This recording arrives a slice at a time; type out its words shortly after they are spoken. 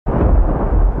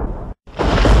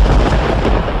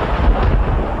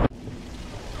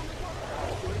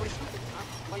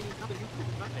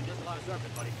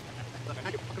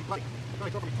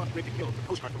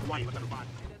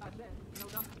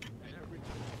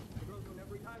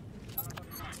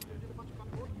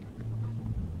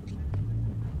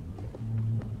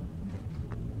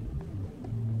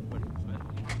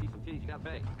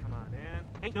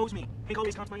Hank knows me. Hank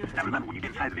always counts my energy. Now remember, when you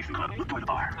get inside the Vixen Club, look toward the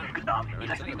bar. Because you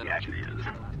guys think the reaction is.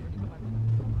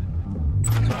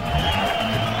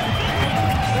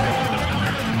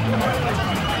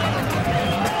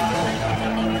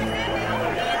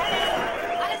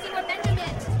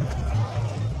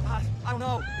 I don't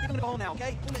know. I think I'm gonna go home now,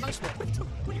 okay? I'm gonna nice one.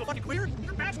 What, you go fucking queer?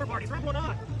 You're bachelor parties. Throw one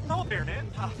on. It's all fair, man.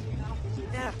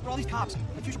 Yeah, for all these cops.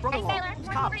 My future brother-in-law. He's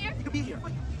a cop. He could be here.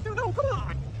 Dude, no, come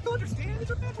on. You'll understand. It's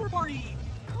your bachelor party.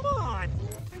 Come on.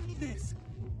 I need this.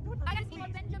 I gotta see more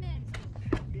Benjamin.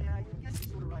 Yeah, I guess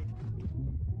you're sort of right.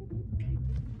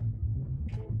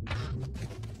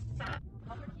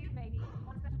 Oh, you're cute, baby.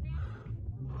 Want a special treat?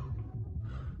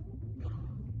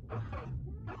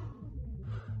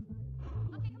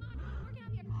 Okay, come on. Work it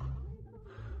out here.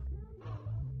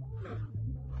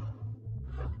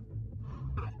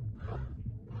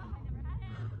 Oh, I never had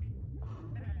it.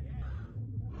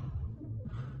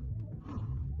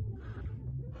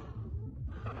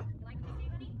 You like what you see,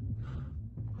 buddy?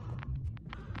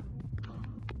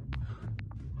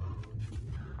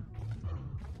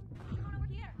 Come on over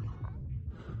here.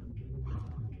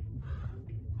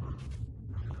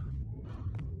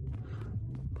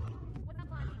 What's up,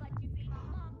 Blondie? Like you see?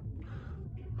 Come on.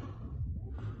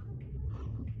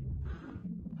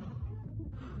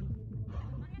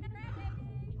 Come on, you're the bird, baby.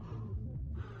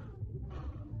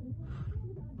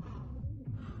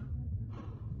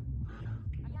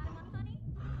 Are you having fun, honey?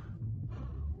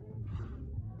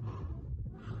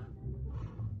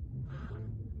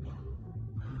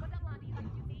 What's up, Blondie? Like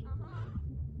you see? Come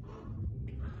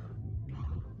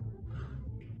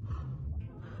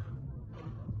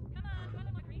on, put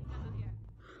more green stuff up here.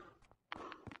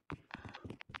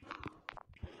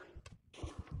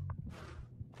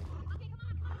 Okay, come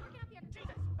on, work it up here.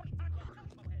 Jesus! Okay, time to go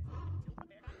ahead. Until the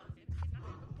bear guy comes in, it's not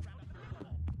safe to round up the people.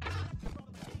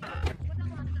 What's up,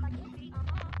 Blondie? Like you see?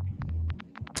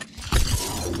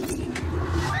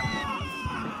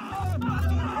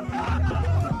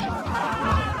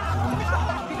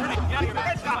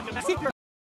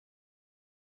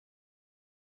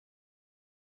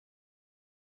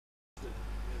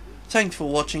 Thanks for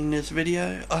watching this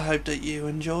video. I hope that you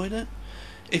enjoyed it.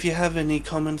 If you have any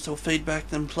comments or feedback,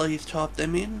 then please type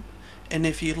them in. And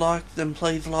if you like, then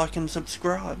please like and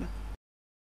subscribe.